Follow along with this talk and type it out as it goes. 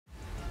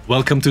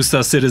Welcome to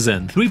Star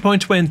Citizen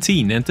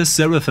 3.20 and the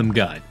Seraphim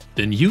Guide,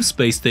 the new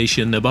space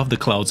station above the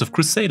clouds of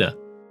Crusader.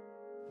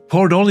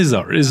 Port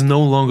Olisar is no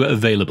longer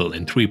available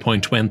in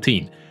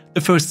 3.20,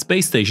 the first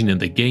space station in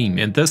the game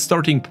and the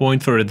starting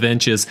point for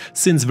adventures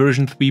since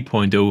version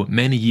 3.0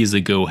 many years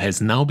ago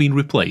has now been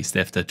replaced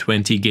after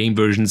 20 game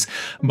versions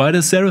by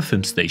the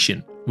Seraphim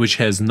Station, which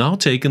has now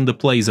taken the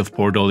place of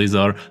Port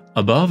Olisar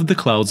above the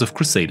clouds of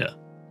Crusader.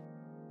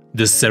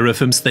 The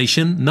Seraphim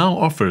Station now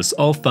offers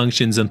all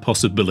functions and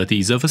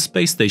possibilities of a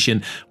space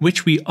station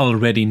which we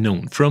already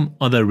know from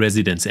other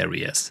residence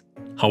areas.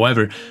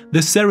 However,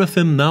 the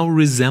Seraphim now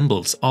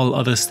resembles all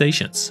other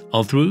stations,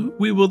 although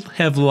we would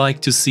have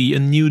liked to see a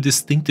new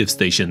distinctive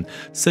station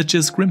such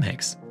as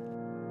Grimhex.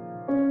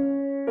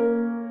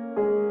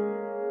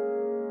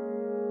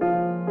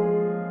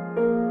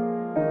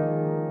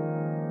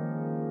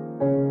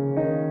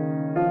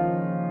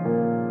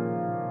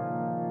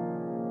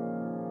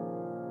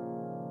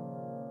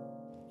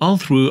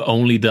 Although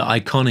only the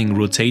iconic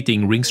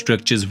rotating ring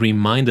structures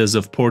remind us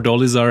of Port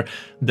Olisar,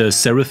 the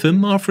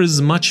Seraphim offers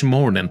much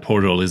more than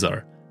Port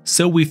Olisar.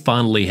 So we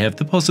finally have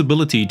the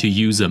possibility to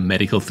use a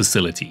medical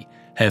facility,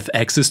 have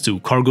access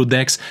to cargo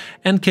decks,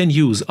 and can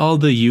use all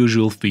the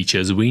usual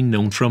features we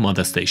know from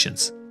other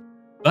stations.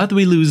 But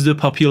we lose the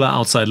popular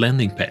outside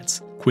landing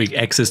pads, quick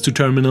access to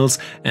terminals,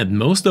 and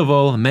most of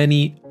all,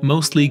 many,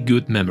 mostly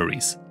good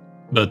memories.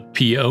 But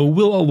PO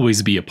will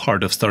always be a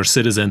part of Star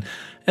Citizen,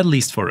 at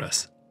least for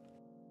us.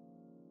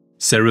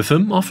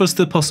 Seraphim offers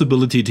the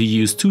possibility to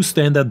use two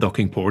standard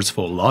docking ports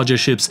for larger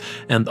ships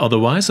and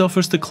otherwise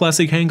offers the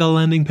classic hangar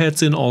landing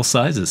pads in all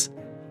sizes.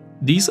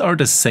 These are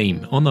the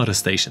same on other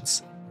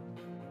stations.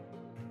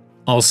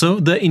 Also,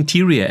 the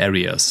interior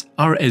areas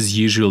are as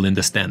usual in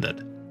the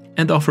standard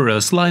and offer a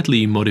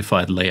slightly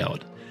modified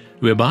layout,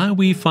 whereby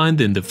we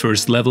find in the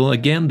first level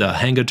again the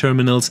hangar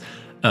terminals,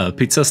 a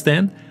pizza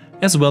stand,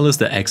 as well as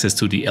the access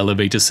to the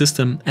elevator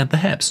system and the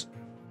hubs.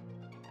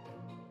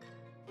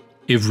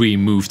 If we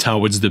move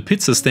towards the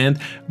pizza stand,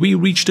 we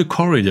reach the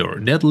corridor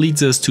that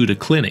leads us to the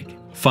clinic,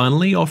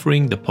 finally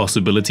offering the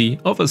possibility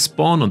of a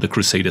spawn on the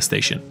Crusader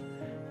station.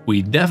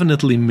 We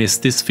definitely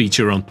missed this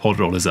feature on Port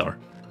Olisar.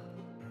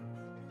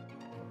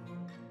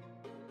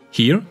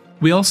 Here,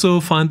 we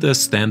also find a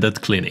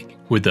standard clinic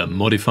with a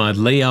modified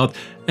layout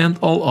and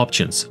all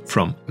options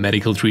from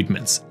medical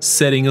treatments,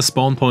 setting a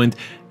spawn point,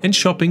 and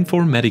shopping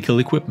for medical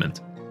equipment.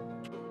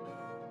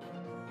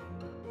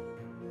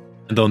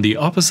 And on the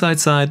opposite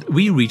side,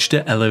 we reach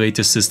the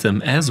elevator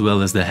system as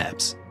well as the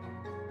hubs.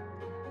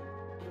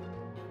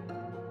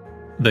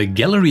 The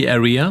gallery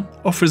area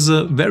offers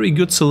a very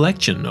good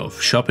selection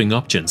of shopping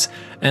options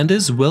and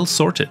is well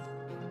sorted.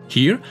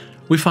 Here,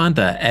 we find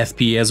the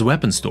FPS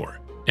weapon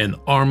store, an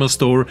armor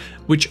store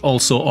which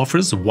also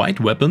offers white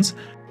weapons,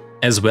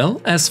 as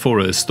well as for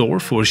a store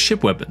for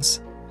ship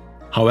weapons.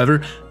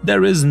 However,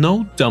 there is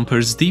no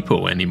dumpers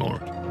depot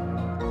anymore.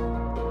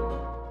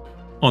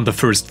 On the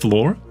first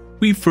floor,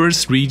 we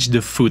first reach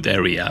the food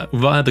area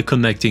via the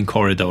connecting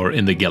corridor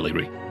in the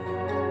gallery.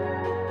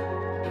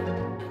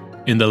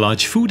 In the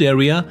large food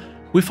area,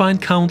 we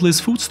find countless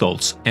food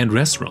stalls and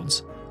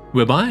restaurants,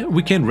 whereby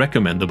we can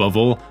recommend above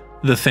all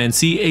the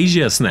fancy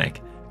Asia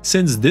snack,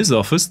 since this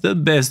offers the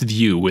best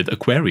view with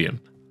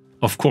aquarium.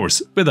 Of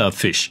course, without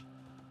fish.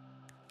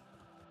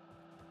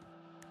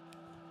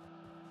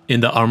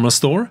 In the armor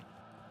store,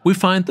 we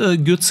find a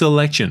good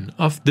selection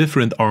of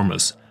different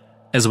armors,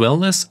 as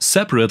well as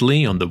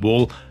separately on the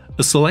wall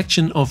a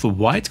selection of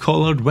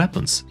white-colored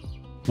weapons,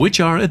 which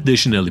are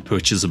additionally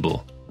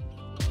purchasable.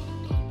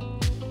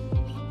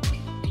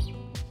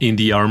 In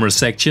the armor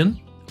section,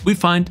 we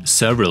find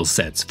several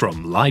sets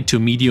from light to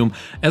medium,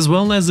 as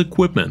well as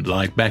equipment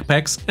like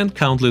backpacks and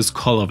countless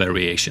color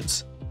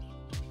variations.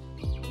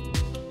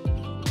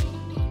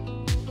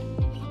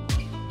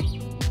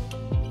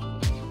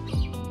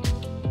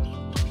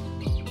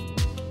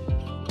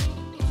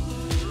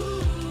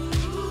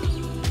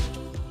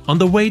 On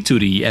the way to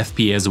the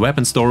FPS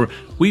weapon store,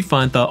 we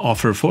find the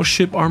offer for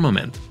ship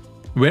armament,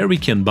 where we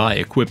can buy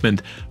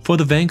equipment for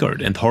the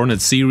Vanguard and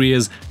Hornet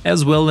series,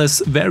 as well as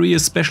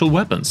various special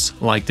weapons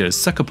like the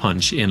Sucker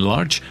Punch in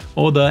large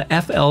or the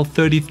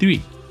FL-33.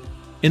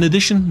 In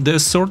addition, the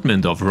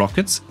assortment of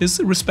rockets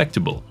is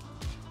respectable.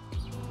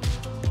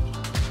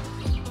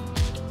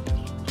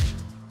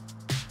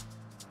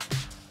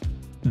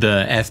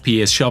 The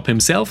FPS shop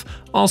himself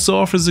also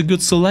offers a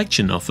good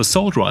selection of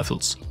assault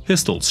rifles,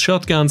 pistols,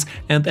 shotguns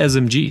and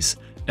SMGs,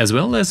 as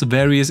well as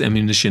various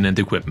ammunition and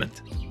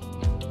equipment.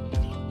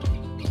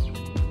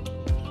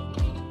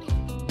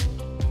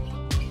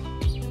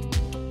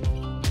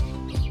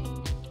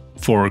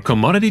 For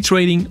commodity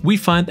trading, we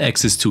find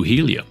access to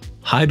helium,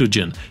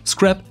 hydrogen,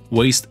 scrap,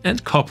 waste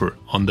and copper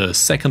on the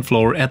second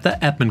floor at the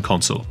admin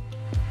console.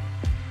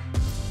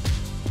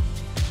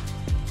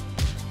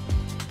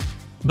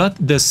 But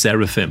the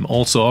Seraphim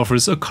also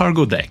offers a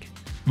cargo deck,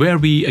 where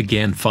we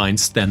again find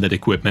standard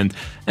equipment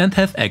and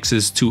have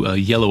access to a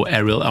yellow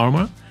aerial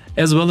armor,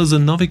 as well as a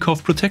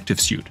Novikov protective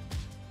suit.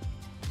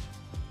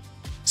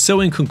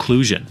 So in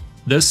conclusion,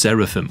 The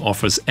Seraphim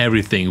offers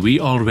everything we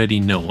already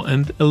know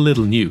and a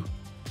little new.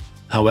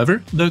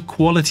 However, the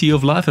quality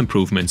of life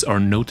improvements are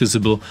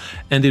noticeable,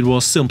 and it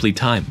was simply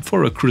time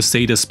for a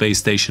Crusader space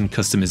station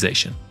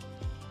customization.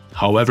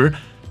 However,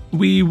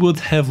 we would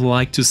have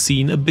liked to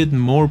seen a bit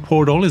more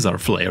Port Olisar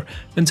flair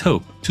and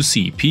hope to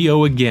see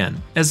PO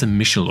again as a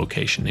mission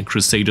location in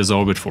Crusader's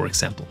orbit, for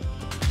example.